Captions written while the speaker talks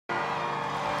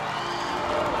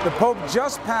The Pope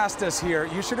just passed us here.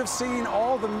 You should have seen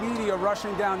all the media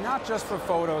rushing down, not just for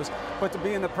photos, but to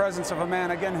be in the presence of a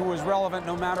man, again, who is relevant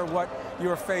no matter what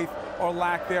your faith or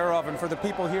lack thereof. And for the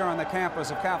people here on the campus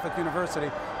of Catholic University,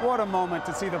 what a moment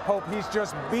to see the Pope. He's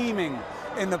just beaming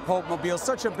in the Pope-mobile,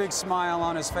 such a big smile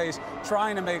on his face,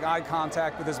 trying to make eye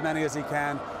contact with as many as he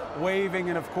can, waving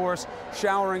and, of course,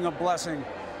 showering a blessing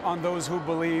on those who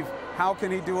believe. How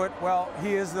can he do it? Well,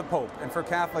 he is the Pope. And for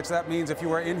Catholics, that means if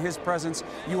you are in his presence,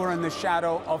 you are in the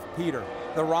shadow of Peter,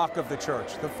 the rock of the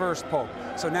church, the first Pope.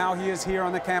 So now he is here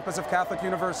on the campus of Catholic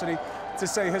University to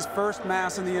say his first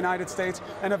Mass in the United States,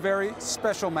 and a very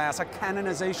special Mass, a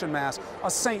canonization Mass.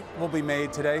 A saint will be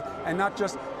made today, and not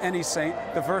just any saint.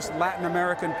 The first Latin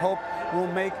American Pope will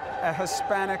make a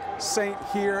Hispanic saint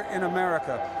here in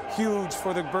America. Huge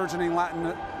for the burgeoning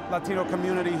Latino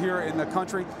community here in the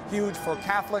country, huge for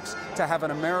Catholics to have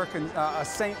an American, a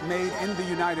saint made in the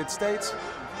United States.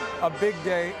 A big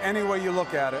day any way you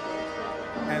look at it.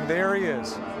 And there he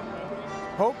is,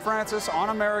 Pope Francis on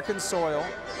American soil.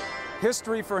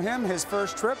 History for him, his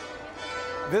first trip.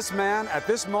 This man, at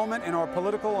this moment in our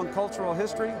political and cultural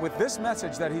history, with this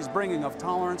message that he's bringing of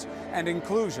tolerance and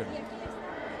inclusion,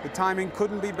 the timing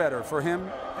couldn't be better for him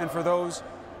and for those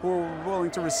who are willing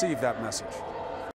to receive that message.